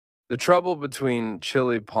The trouble between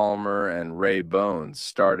Chili Palmer and Ray Bones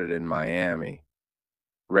started in Miami.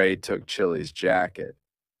 Ray took Chili's jacket.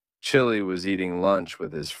 Chili was eating lunch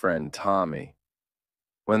with his friend Tommy.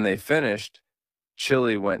 When they finished,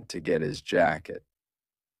 Chili went to get his jacket.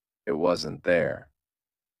 It wasn't there.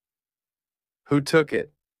 Who took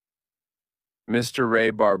it? Mr.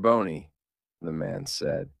 Ray Barboni, the man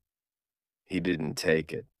said. He didn't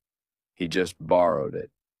take it. He just borrowed it.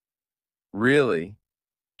 Really?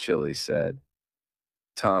 Chili said.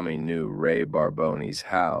 Tommy knew Ray Barboni's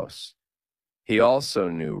house. He also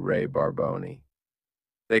knew Ray Barboni.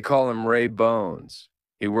 They call him Ray Bones.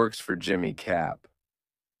 He works for Jimmy Cap.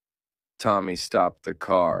 Tommy stopped the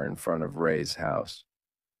car in front of Ray's house.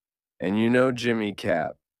 And you know Jimmy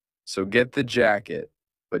Cap, so get the jacket,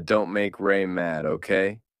 but don't make Ray mad,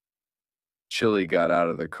 okay? Chili got out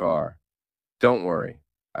of the car. Don't worry,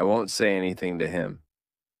 I won't say anything to him.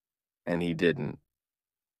 And he didn't.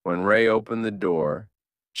 When Ray opened the door,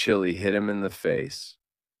 Chili hit him in the face,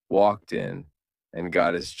 walked in, and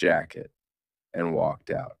got his jacket, and walked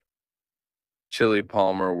out. Chili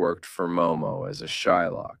Palmer worked for Momo as a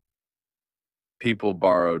Shylock. People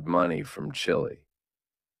borrowed money from Chili.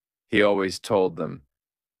 He always told them,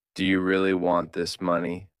 "Do you really want this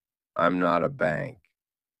money? I'm not a bank.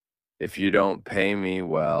 If you don't pay me,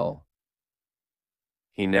 well..."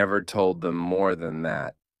 He never told them more than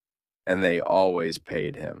that, and they always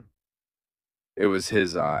paid him. It was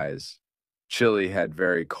his eyes. Chili had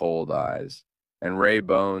very cold eyes, and Ray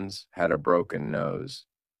Bones had a broken nose.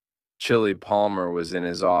 Chili Palmer was in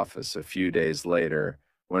his office a few days later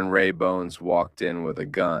when Ray Bones walked in with a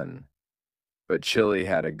gun. But Chili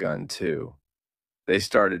had a gun too. They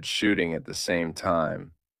started shooting at the same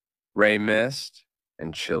time. Ray missed,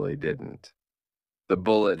 and Chili didn't. The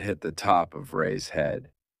bullet hit the top of Ray's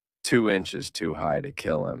head, 2 inches too high to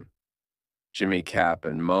kill him. Jimmy Cap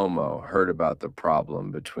and Momo heard about the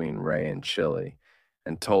problem between Ray and Chili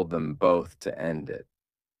and told them both to end it.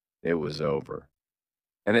 It was over.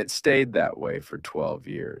 And it stayed that way for 12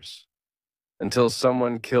 years. Until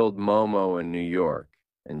someone killed Momo in New York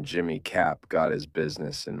and Jimmy Cap got his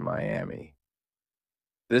business in Miami.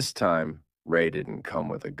 This time, Ray didn't come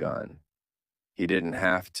with a gun. He didn't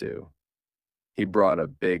have to. He brought a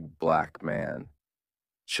big black man.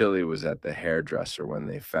 Chili was at the hairdresser when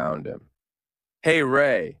they found him. "Hey,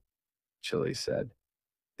 Ray," Chili said.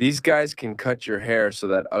 "These guys can cut your hair so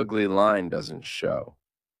that ugly line doesn't show."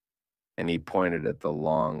 And he pointed at the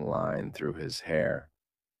long line through his hair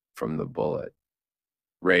from the bullet.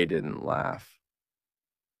 Ray didn't laugh.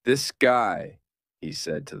 "This guy," he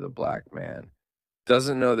said to the black man,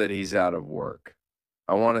 "doesn't know that he's out of work.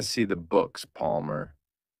 I want to see the books, Palmer."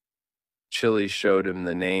 Chili showed him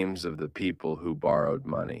the names of the people who borrowed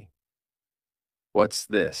money. "What's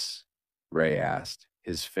this?" Ray asked,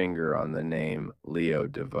 his finger on the name Leo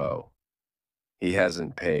DeVoe. "He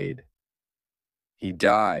hasn't paid." "He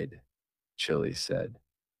died," Chili said.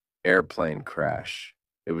 "Airplane crash.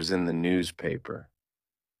 It was in the newspaper."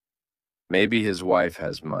 "Maybe his wife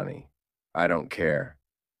has money. I don't care.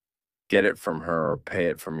 Get it from her or pay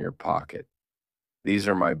it from your pocket. These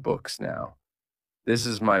are my books now. This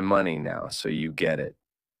is my money now, so you get it."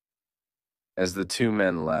 As the two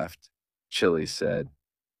men left, Chili said,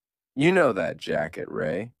 "You know that jacket,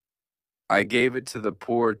 Ray. I gave it to the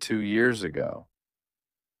poor 2 years ago."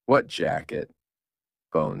 "What jacket?"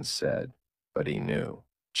 Bones said, but he knew.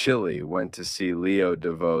 Chili went to see Leo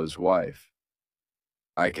DeVoe's wife.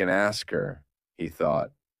 I can ask her, he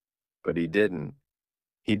thought, but he didn't.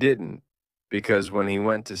 He didn't, because when he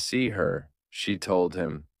went to see her, she told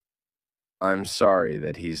him, "I'm sorry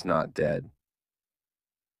that he's not dead."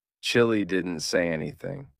 Chili didn't say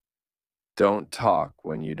anything. Don't talk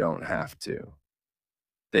when you don't have to.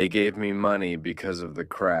 They gave me money because of the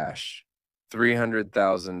crash.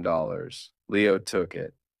 $300,000. Leo took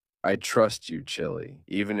it. I trust you, Chili,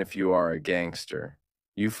 even if you are a gangster.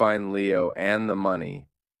 You find Leo and the money,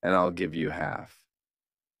 and I'll give you half.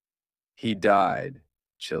 He died,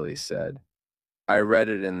 Chili said. I read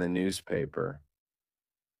it in the newspaper.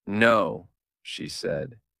 No, she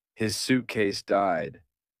said. His suitcase died.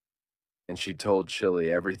 And she told Chili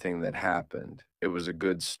everything that happened. It was a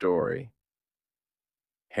good story.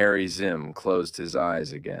 Harry Zim closed his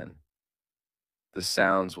eyes again. The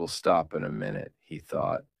sounds will stop in a minute, he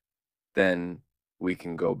thought. Then we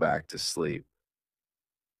can go back to sleep.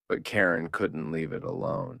 But Karen couldn't leave it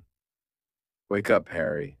alone. Wake up,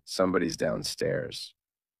 Harry. Somebody's downstairs.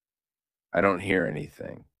 I don't hear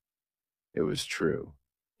anything. It was true.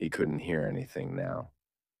 He couldn't hear anything now.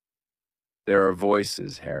 There are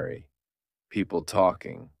voices, Harry. People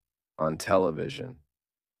talking. On television.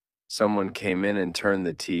 Someone came in and turned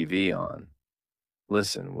the TV on.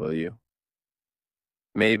 Listen, will you?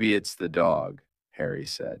 Maybe it's the dog, Harry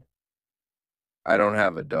said. I don't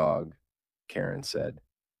have a dog, Karen said.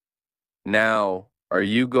 Now, are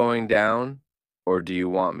you going down, or do you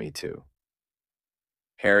want me to?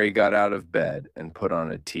 Harry got out of bed and put on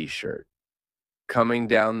a t-shirt. Coming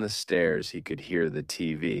down the stairs, he could hear the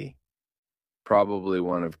TV. Probably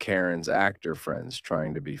one of Karen's actor friends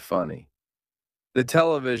trying to be funny. The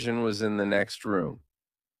television was in the next room.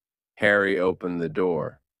 Harry opened the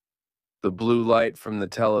door. The blue light from the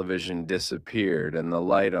television disappeared and the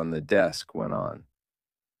light on the desk went on.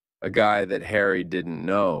 A guy that Harry didn't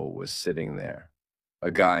know was sitting there.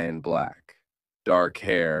 A guy in black. Dark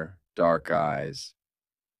hair, dark eyes.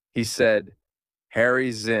 He said,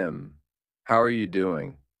 Harry Zim, how are you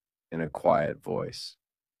doing? In a quiet voice.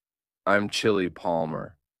 I'm Chili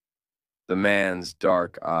Palmer. The man's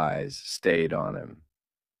dark eyes stayed on him.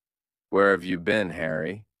 Where have you been,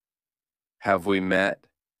 Harry? Have we met?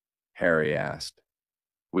 Harry asked.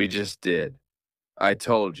 We just did. I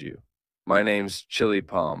told you. My name's Chili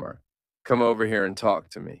Palmer. Come over here and talk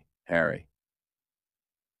to me, Harry.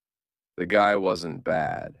 The guy wasn't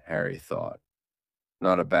bad, Harry thought.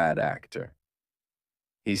 Not a bad actor.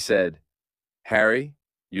 He said, Harry,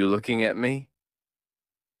 you looking at me?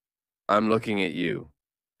 I'm looking at you,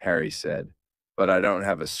 Harry said, but I don't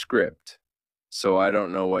have a script, so I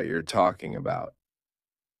don't know what you're talking about.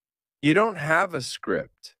 You don't have a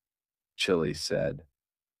script, Chili said.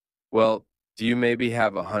 Well, do you maybe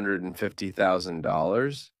have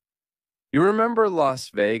 $150,000? You remember Las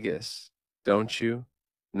Vegas, don't you?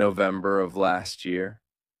 November of last year?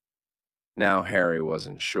 Now Harry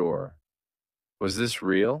wasn't sure. Was this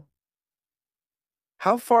real?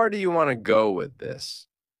 How far do you want to go with this?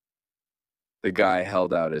 The guy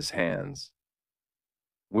held out his hands.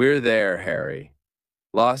 We're there, Harry.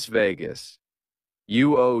 Las Vegas.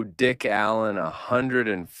 You owe Dick Allen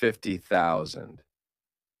 $150,000.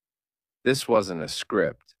 This wasn't a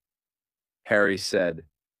script. Harry said,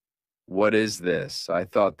 What is this? I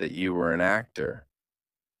thought that you were an actor.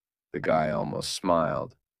 The guy almost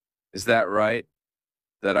smiled. Is that right?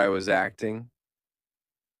 That I was acting?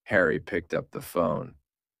 Harry picked up the phone.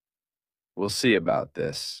 We'll see about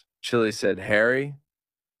this. Chili said, Harry,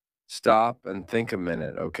 stop and think a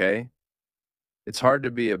minute, okay? It's hard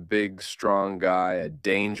to be a big, strong guy, a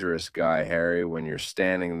dangerous guy, Harry, when you're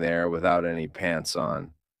standing there without any pants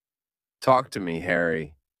on. Talk to me,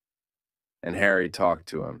 Harry. And Harry talked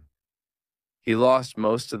to him. He lost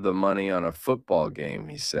most of the money on a football game,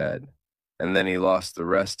 he said, and then he lost the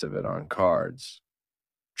rest of it on cards.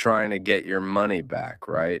 Trying to get your money back,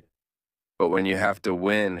 right? But when you have to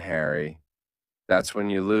win, Harry, that's when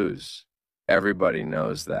you lose. Everybody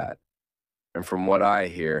knows that. And from what I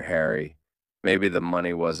hear, Harry, maybe the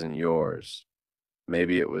money wasn't yours.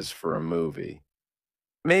 Maybe it was for a movie.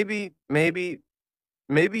 Maybe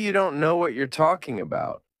you don't know what you're talking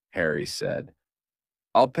about, Harry said.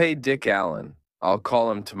 I'll pay Dick Allen. I'll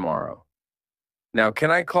call him tomorrow. Now,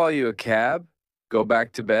 can I call you a cab? Go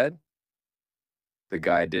back to bed? The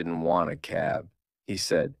guy didn't want a cab. He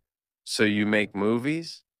said, So you make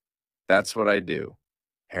movies? That's what I do,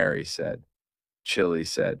 Harry said. Chili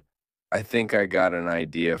said, I think I got an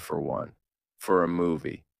idea for one, for a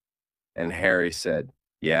movie. And Harry said,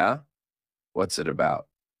 Yeah? What's it about?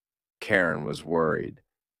 Karen was worried.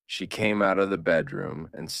 She came out of the bedroom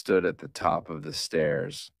and stood at the top of the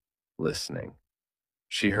stairs, listening.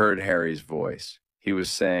 She heard Harry's voice. He was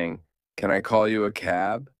saying, Can I call you a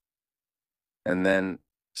cab? And then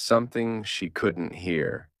something she couldn't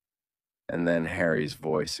hear. And then Harry's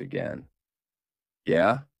voice again.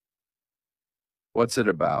 Yeah? What's it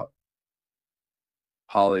about?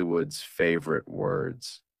 Hollywood's favorite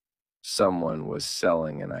words. Someone was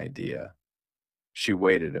selling an idea. She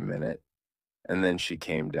waited a minute, and then she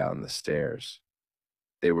came down the stairs.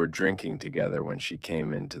 They were drinking together when she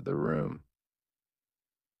came into the room.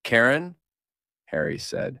 Karen? Harry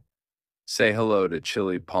said. Say hello to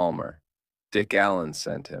Chili Palmer. Dick Allen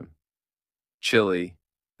sent him. Chili,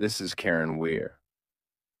 this is Karen Weir.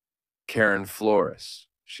 Karen Flores,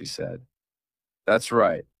 she said. That's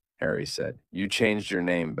right, Harry said. You changed your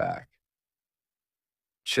name back.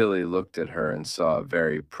 Chili looked at her and saw a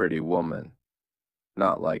very pretty woman.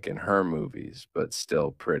 Not like in her movies, but still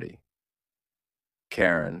pretty.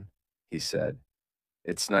 Karen, he said,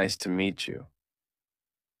 it's nice to meet you.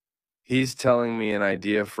 He's telling me an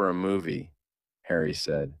idea for a movie, Harry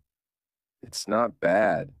said. It's not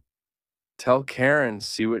bad. Tell Karen,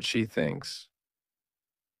 see what she thinks.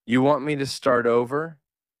 You want me to start over?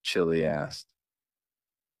 Chili asked.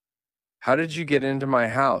 How did you get into my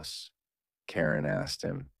house? Karen asked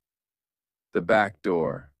him. The back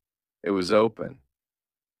door. It was open.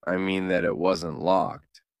 I mean that it wasn't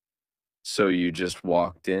locked. So you just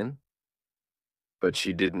walked in? But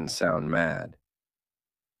she didn't sound mad.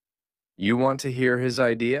 You want to hear his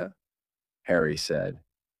idea? Harry said.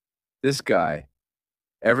 This guy,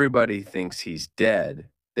 everybody thinks he's dead.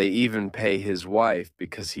 They even pay his wife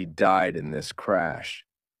because he died in this crash.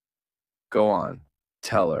 Go on,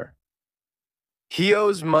 tell her. He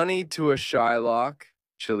owes money to a Shylock,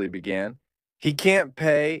 Chili began. He can't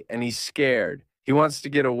pay and he's scared. He wants to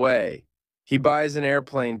get away. He buys an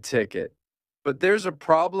airplane ticket. But there's a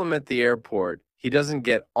problem at the airport. He doesn't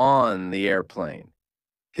get on the airplane.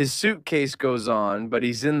 His suitcase goes on, but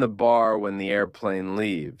he's in the bar when the airplane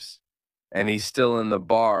leaves. And he's still in the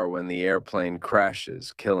bar when the airplane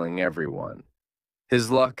crashes, killing everyone.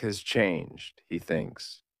 His luck has changed, he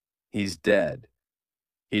thinks. He's dead.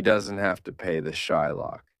 He doesn't have to pay the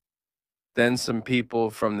Shylock. Then some people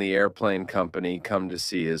from the airplane company come to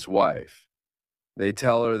see his wife. They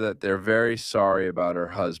tell her that they're very sorry about her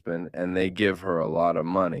husband and they give her a lot of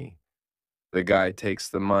money. The guy takes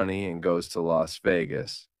the money and goes to Las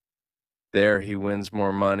Vegas. There he wins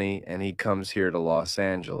more money and he comes here to Los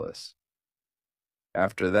Angeles.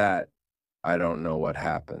 After that, I don't know what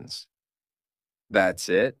happens. That's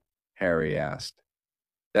it? Harry asked.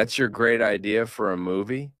 That's your great idea for a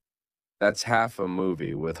movie? That's half a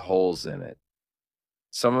movie with holes in it.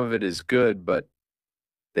 Some of it is good, but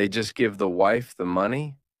they just give the wife the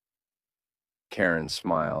money? Karen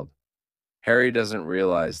smiled. Harry doesn't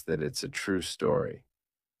realize that it's a true story.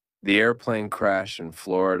 The airplane crash in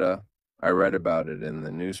Florida, I read about it in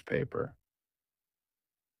the newspaper.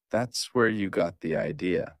 That's where you got the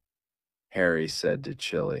idea, Harry said to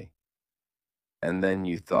Chili. And then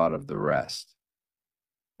you thought of the rest.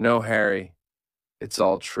 No, Harry, it's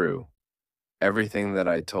all true. Everything that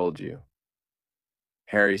I told you.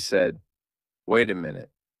 Harry said, Wait a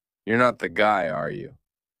minute. You're not the guy, are you?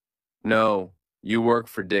 No, you work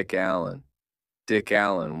for Dick Allen. Dick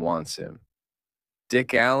Allen wants him.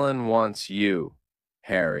 Dick Allen wants you,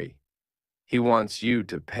 Harry. He wants you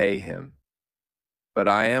to pay him. But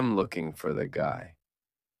I am looking for the guy.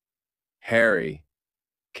 Harry,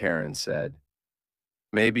 Karen said,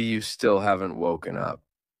 maybe you still haven't woken up.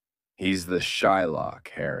 He's the Shylock,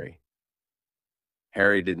 Harry.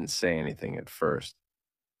 Harry didn't say anything at first.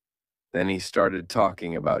 Then he started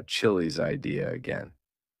talking about Chili's idea again.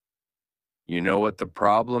 You know what the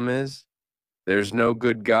problem is? There's no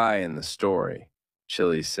good guy in the story,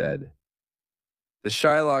 Chili said. The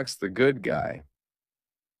Shylock's the good guy.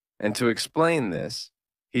 And to explain this,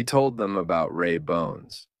 he told them about Ray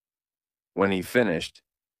Bones. When he finished,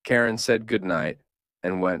 Karen said goodnight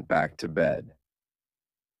and went back to bed.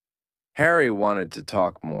 Harry wanted to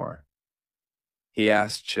talk more. He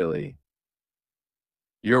asked Chili,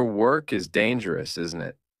 Your work is dangerous, isn't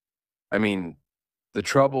it? I mean, the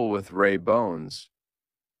trouble with Ray Bones.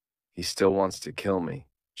 He still wants to kill me,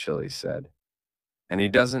 Chili said. And he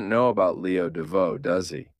doesn't know about Leo DeVoe, does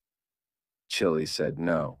he? Chili said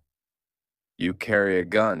no. You carry a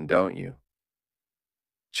gun, don't you?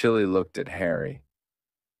 Chili looked at Harry.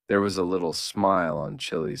 There was a little smile on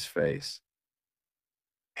Chili's face.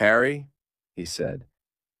 Harry, he said,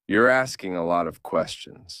 you're asking a lot of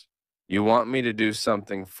questions. You want me to do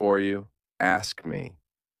something for you? Ask me.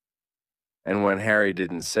 And when Harry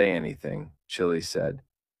didn't say anything, Chili said,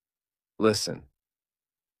 Listen,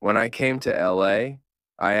 when I came to LA,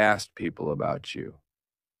 I asked people about you.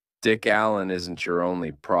 Dick Allen isn't your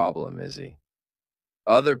only problem, is he?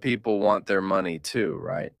 Other people want their money too,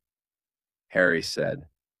 right? Harry said,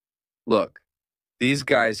 Look, these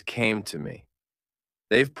guys came to me.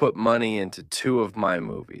 They've put money into 2 of my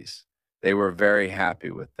movies. They were very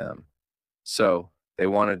happy with them. So they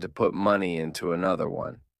wanted to put money into another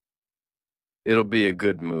one. It'll be a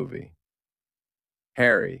good movie.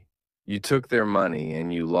 Harry, you took their money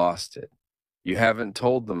and you lost it. You haven't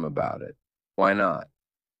told them about it. Why not?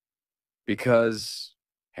 Because,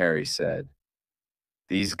 Harry said,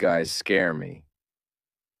 these guys scare me.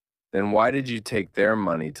 Then why did you take their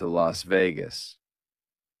money to Las Vegas?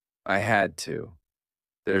 I had to.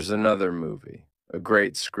 There's another movie, a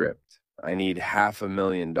great script. I need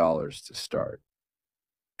 $500,000 to start.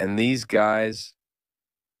 And these guys,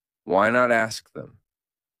 why not ask them?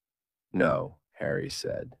 No, Harry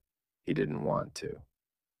said. He didn't want to.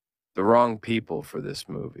 The wrong people for this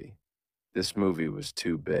movie. This movie was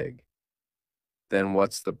too big. Then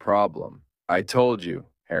what's the problem? I told you,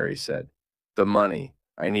 Harry said. The money.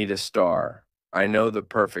 I need a star. I know the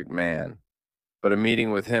perfect man. But a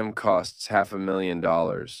meeting with him costs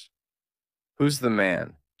 $500,000. Who's the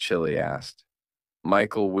man? Chili asked.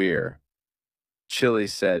 Michael Weir. Chili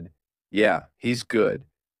said, Yeah, he's good.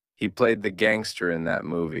 He played the gangster in that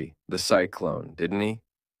movie, The Cyclone, didn't he?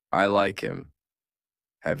 I like him.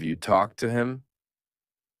 Have you talked to him?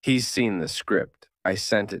 He's seen the script. I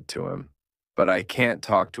sent it to him. But I can't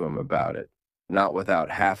talk to him about it. Not without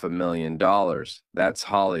 $500,000. That's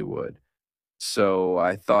Hollywood. So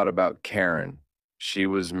I thought about Karen. She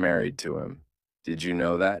was married to him. Did you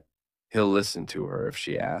know that? He'll listen to her if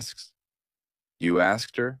she asks. You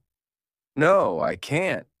asked her? No, I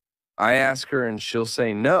can't. I ask her and she'll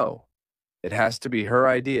say no. It has to be her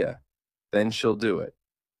idea. Then she'll do it.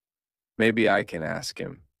 Maybe I can ask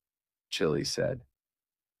him, Chili said.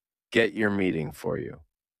 Get your meeting for you.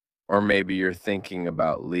 Or maybe you're thinking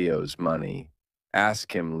about Leo's money.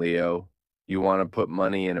 Ask him, Leo, you want to put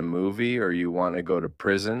money in a movie or you want to go to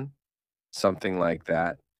prison? Something like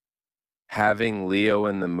that. Having Leo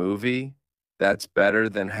in the movie, that's better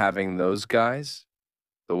than having those guys?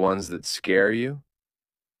 The ones that scare you?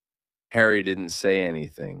 Harry didn't say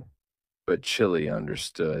anything, but Chili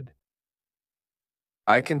understood.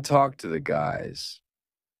 I can talk to the guys.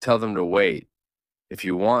 Tell them to wait, if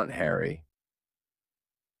you want, Harry.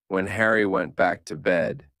 When Harry went back to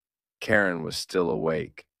bed, Karen was still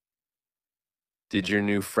awake. Did your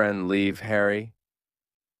new friend leave, Harry?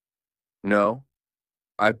 No.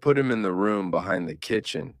 I put him in the room behind the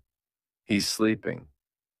kitchen. He's sleeping.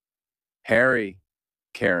 Harry,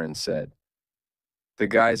 Karen said, the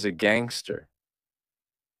guy's a gangster.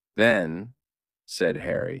 Then, said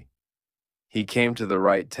Harry, he came to the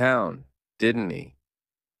right town, didn't he?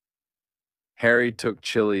 Harry took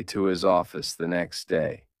Chili to his office the next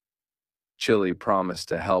day. Chili promised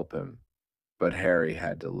to help him, but Harry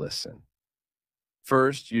had to listen.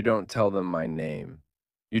 First, you don't tell them my name.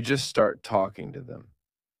 You just start talking to them.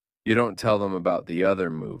 You don't tell them about the other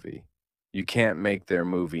movie. You can't make their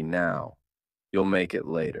movie now. You'll make it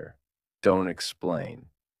later. Don't explain.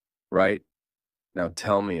 Right? Now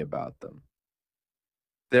tell me about them.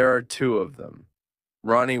 There are two of them.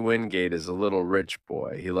 Ronnie Wingate is a little rich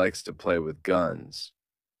boy. He likes to play with guns.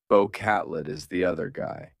 Bo Catlett is the other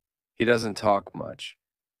guy. He doesn't talk much.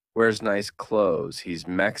 Wears nice clothes. He's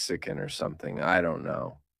Mexican or something. I don't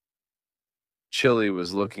know. Chili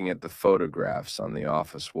was looking at the photographs on the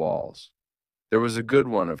office walls. There was a good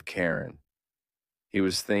one of Karen. He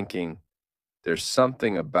was thinking, there's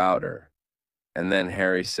something about her. And then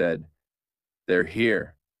Harry said, they're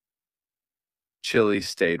here. Chili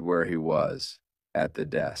stayed where he was, at the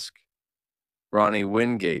desk. Ronnie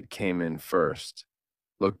Wingate came in first,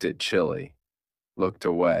 looked at Chili, looked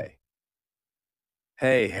away.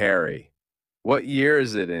 Hey, Harry, what year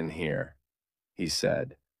is it in here? He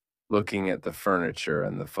said, looking at the furniture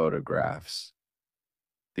and the photographs.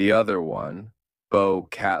 The other one, Bo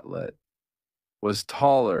Catlett, was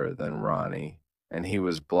taller than Ronnie, and he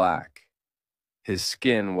was black. His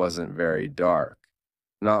skin wasn't very dark,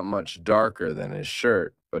 not much darker than his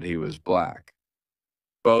shirt, but he was black.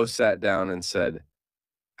 Bo sat down and said,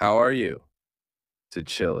 how are you? To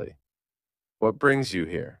Chili. What brings you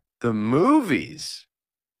here? The movies,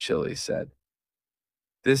 Chili said.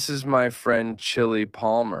 This is my friend Chili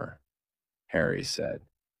Palmer, Harry said.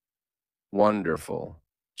 Wonderful,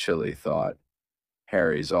 Chili thought.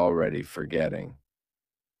 Harry's already forgetting.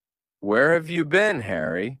 Where have you been,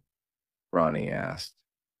 Harry? Ronnie asked.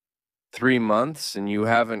 3 months and you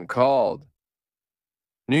haven't called.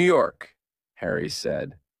 New York, Harry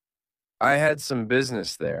said. I had some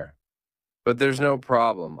business there. But there's no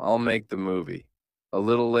problem. I'll make the movie. A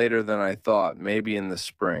little later than I thought, maybe in the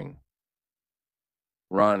spring.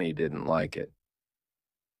 Ronnie didn't like it.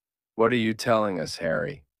 What are you telling us,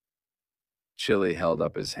 Harry? Chili held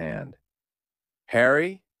up his hand.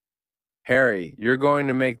 Harry? Harry, you're going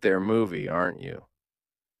to make their movie, aren't you?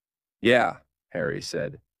 Yeah, Harry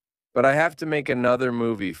said. But I have to make another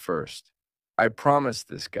movie first. I promised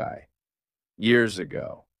this guy. Years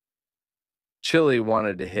ago. Chili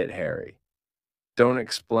wanted to hit Harry. Don't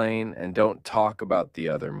explain and don't talk about the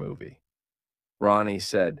other movie. Ronnie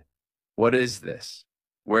said, what is this?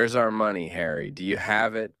 Where's our money, Harry? Do you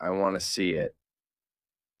have it? I want to see it.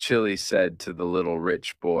 Chili said to the little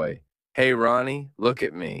rich boy, hey, Ronnie, look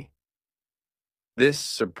at me. This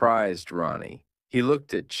surprised Ronnie. He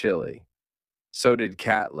looked at Chili. So did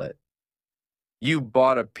Catlett. You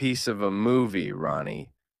bought a piece of a movie,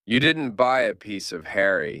 Ronnie. You didn't buy a piece of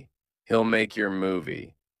Harry. He'll make your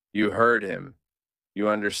movie. You heard him. You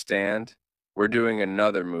understand? We're doing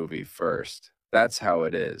another movie first. That's how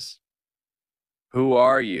it is. Who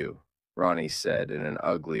are you? Ronnie said in an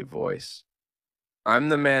ugly voice. I'm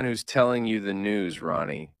the man who's telling you the news,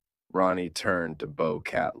 Ronnie. Ronnie turned to Bo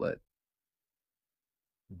Catlett.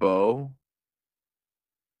 Bo?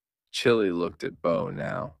 Chili looked at Bo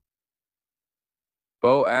now.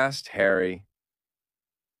 Bo asked Harry,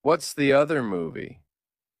 "What's the other movie?"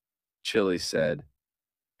 Chili said,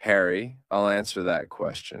 "Harry, I'll answer that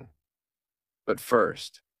question. But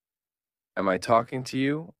first, am I talking to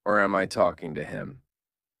you or am I talking to him?"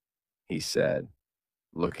 He said,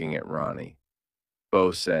 looking at Ronnie. Bo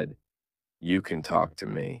said, "You can talk to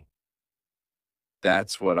me."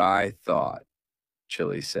 "That's what I thought,"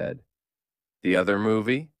 Chili said. "The other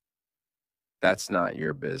movie? That's not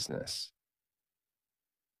your business."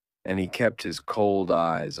 And he kept his cold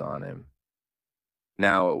eyes on him.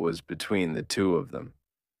 Now it was between the two of them,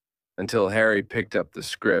 until Harry picked up the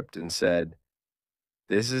script and said,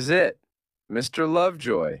 "This is it, Mr.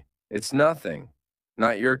 Lovejoy. It's nothing,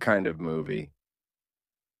 not your kind of movie."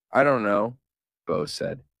 "I don't know," Bo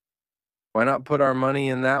said. "Why not put our money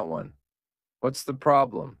in that one? What's the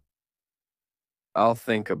problem?" "I'll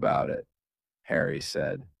think about it," Harry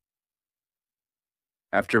said.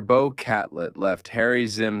 After Bo Catlett left Harry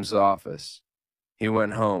Zim's office, he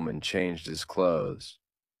went home and changed his clothes.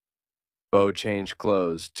 Bo changed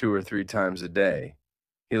clothes 2 or 3 times a day.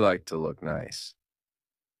 He liked to look nice.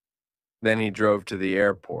 Then he drove to the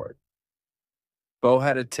airport. Bo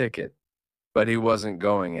had a ticket, but he wasn't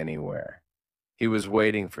going anywhere. He was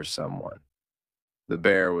waiting for someone. The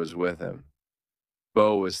bear was with him.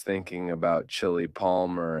 Bo was thinking about Chili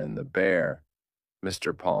Palmer and the bear.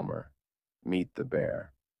 Mr. Palmer, meet the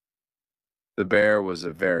bear. The bear was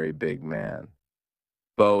a very big man.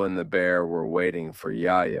 Bo and the bear were waiting for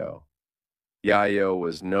Yayo. Yayo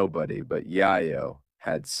was nobody, but Yayo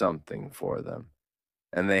had something for them,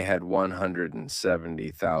 and they had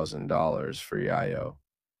 $170,000 for Yayo.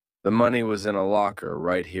 The money was in a locker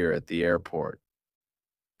right here at the airport.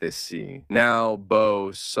 Now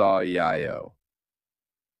Bo saw Yayo.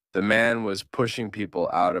 The man was pushing people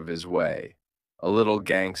out of his way, a little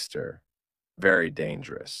gangster, very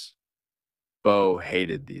dangerous. Bo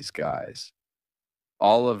hated these guys.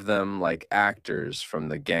 All of them like actors from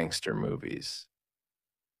the gangster movies.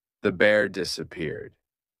 The bear disappeared.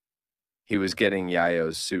 He was getting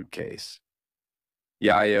Yayo's suitcase.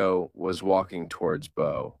 Yayo was walking towards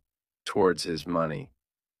Bo, towards his money.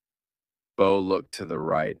 Bo looked to the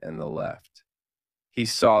right and the left. He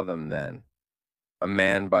saw them then. A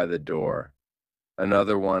man by the door,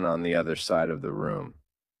 another one on the other side of the room.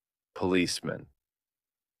 Policeman.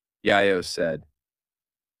 Yayo said,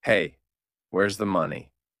 "Hey, where's the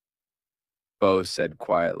money?" Bo said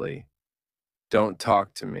quietly, "Don't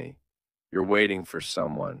talk to me. You're waiting for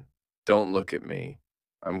someone. Don't look at me.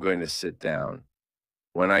 I'm going to sit down.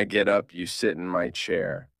 When I get up, you sit in my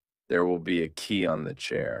chair. There will be a key on the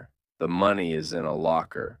chair. The money is in a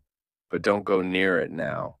locker, but don't go near it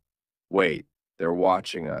now. Wait, they're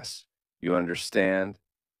watching us. You understand?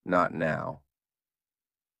 Not now."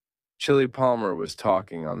 Chili Palmer was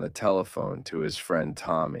talking on the telephone to his friend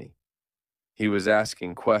Tommy. He was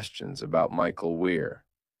asking questions about Michael Weir.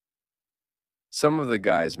 "Some of the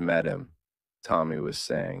guys met him," Tommy was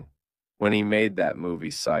saying, "when he made that movie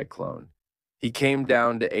Cyclone. He came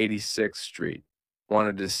down to 86th Street,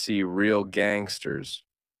 wanted to see real gangsters,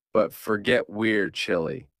 but forget Weir,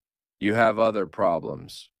 Chili. You have other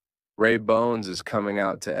problems. Ray Bones is coming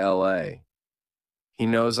out to L.A. He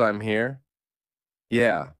knows I'm here?"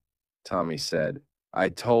 "Yeah," Tommy said. "I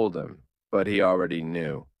told him, but he already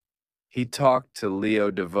knew. He talked to Leo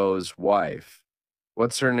DeVoe's wife.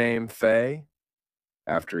 What's her name, Faye?"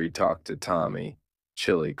 After he talked to Tommy,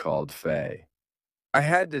 Chili called Faye. "I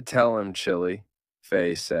had to tell him, Chili,"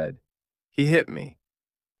 Faye said. "He hit me.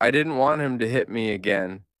 I didn't want him to hit me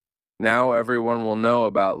again. Now everyone will know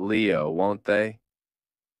about Leo, won't they?"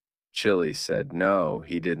 Chili said no,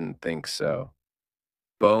 he didn't think so.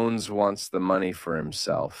 Bones wants the money for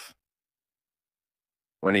himself.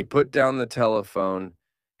 When he put down the telephone,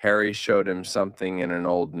 Harry showed him something in an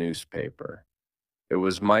old newspaper. It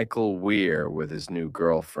was Michael Weir with his new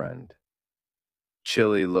girlfriend.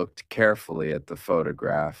 Chili looked carefully at the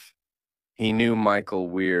photograph. He knew Michael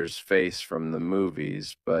Weir's face from the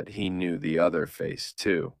movies, but he knew the other face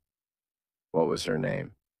too. What was her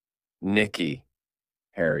name? "Nikki,"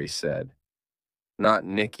 Harry said. Not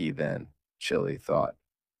Nikki then, Chili thought.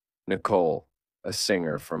 Nicole, a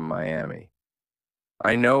singer from Miami.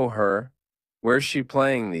 "I know her. Where's she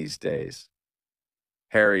playing these days?"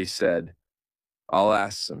 Harry said, "I'll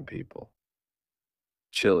ask some people."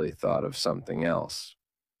 Chili thought of something else.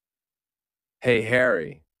 "Hey,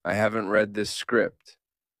 Harry, I haven't read this script.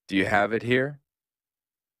 Do you have it here?"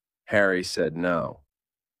 Harry said no.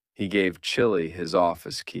 He gave Chili his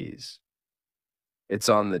office keys. "It's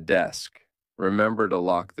on the desk. Remember to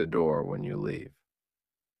lock the door when you leave."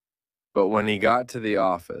 But when he got to the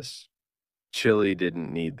office, Chili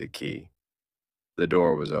didn't need the key. The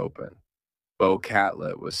door was open. Bo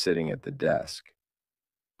Catlett was sitting at the desk.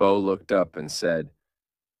 Bo looked up and said,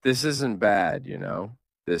 "This isn't bad,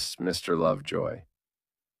 this Mr. Lovejoy."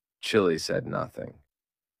 Chili said nothing.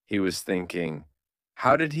 He was thinking,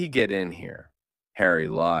 how did he get in here? Harry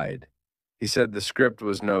lied. He said the script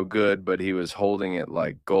was no good, but he was holding it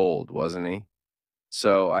like gold, wasn't he?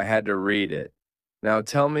 So I had to read it. Now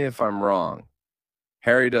tell me if I'm wrong.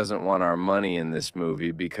 Harry doesn't want our money in this movie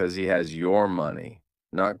because he has your money,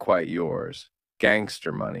 not quite yours.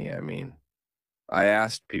 Gangster money, I mean. I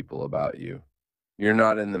asked people about you. You're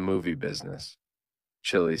not in the movie business.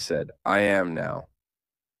 Chili said, I am now.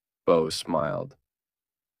 Bo smiled.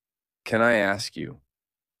 Can I ask you,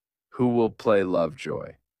 who will play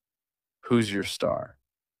Lovejoy? Who's your star?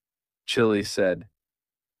 Chili said,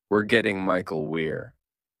 we're getting Michael Weir.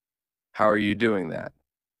 How are you doing that?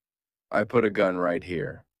 I put a gun right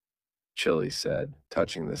here, Chili said,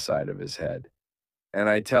 touching the side of his head. And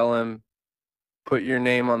I tell him, put your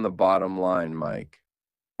name on the bottom line, Mike,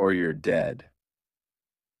 or you're dead.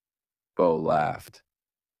 Bo laughed.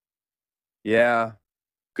 Yeah,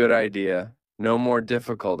 good idea. No more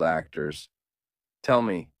difficult actors. Tell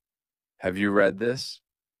me, have you read this?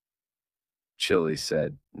 Chili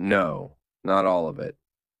said, no, not all of it.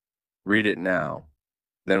 Read it now.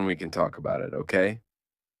 Then we can talk about it, okay?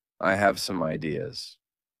 I have some ideas.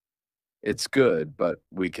 It's good, but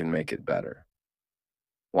we can make it better.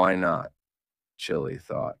 Why not? Chili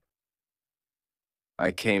thought.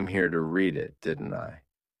 I came here to read it, didn't I?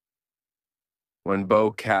 When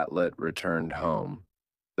Bo Catlett returned home,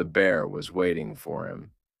 the bear was waiting for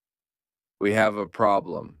him. We have a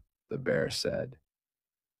problem, the bear said.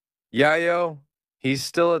 Yayo, he's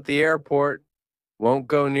still at the airport. Won't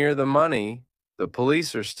go near the money. The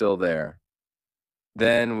police are still there.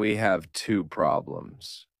 Then we have two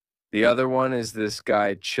problems. The other one is this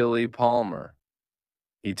guy, Chili Palmer.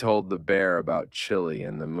 He told the bear about Chili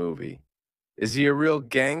in the movie. Is he a real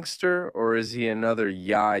gangster or is he another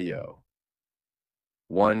yayo?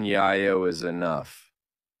 One yayo is enough,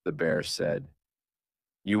 the bear said.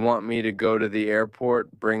 You want me to go to the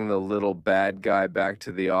airport, bring the little bad guy back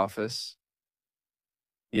to the office?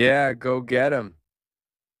 Yeah, go get him.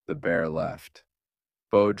 The bear left.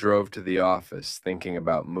 Bo drove to the office thinking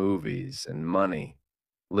about movies and money,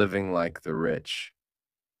 living like the rich.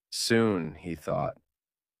 Soon, he thought.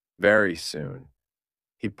 Very soon.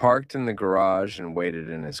 He parked in the garage and waited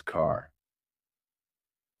in his car.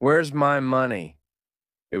 Where's my money?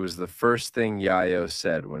 It was the first thing Yayo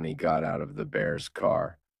said when he got out of the bear's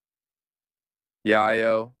car.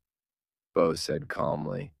 Yayo, Bo said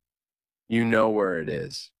calmly, you know where it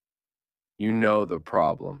is. You know the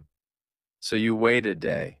problem. So you wait a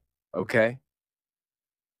day, okay?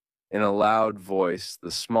 In a loud voice, the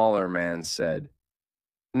smaller man said,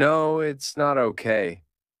 No, it's not okay.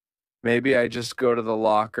 Maybe I just go to the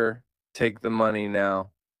locker, take the money now.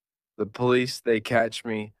 The police, they catch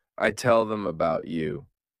me, I tell them about you.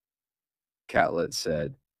 Catlett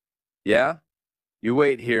said, Yeah? You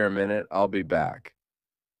wait here a minute, I'll be back.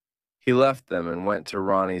 He left them and went to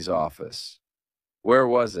Ronnie's office. Where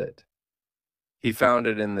was it? He found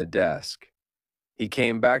it in the desk. He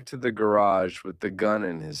came back to the garage with the gun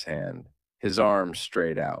in his hand, his arms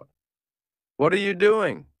straight out. What are you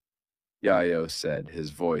doing? Yayo said,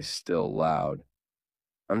 his voice still loud.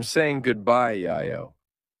 I'm saying goodbye, Yayo,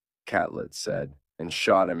 Catlett said, and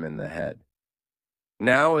shot him in the head.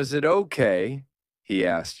 Now is it okay? He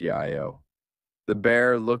asked Yayo. The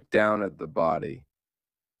bear looked down at the body.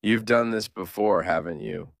 You've done this before, haven't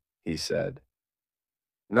you? He said.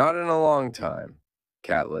 Not in a long time,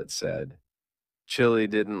 Catlett said. Chili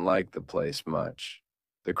didn't like the place much.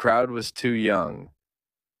 The crowd was too young.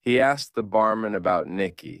 He asked the barman about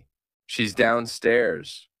Nikki. She's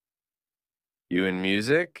downstairs. You in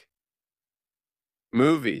music?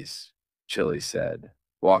 Movies, Chili said,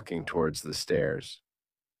 walking towards the stairs.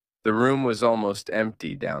 The room was almost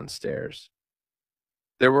empty downstairs.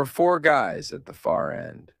 There were 4 guys at the far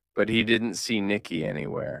end, but he didn't see Nikki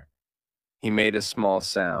anywhere. He made a small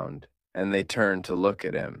sound, and they turned to look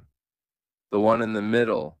at him. The one in the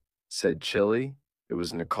middle, said Chili. It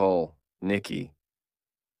was Nicole, Nikki.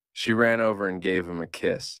 She ran over and gave him a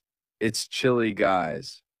kiss. It's Chili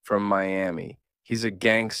Guys, from Miami. He's a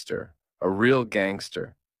gangster, a real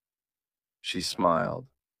gangster. She smiled.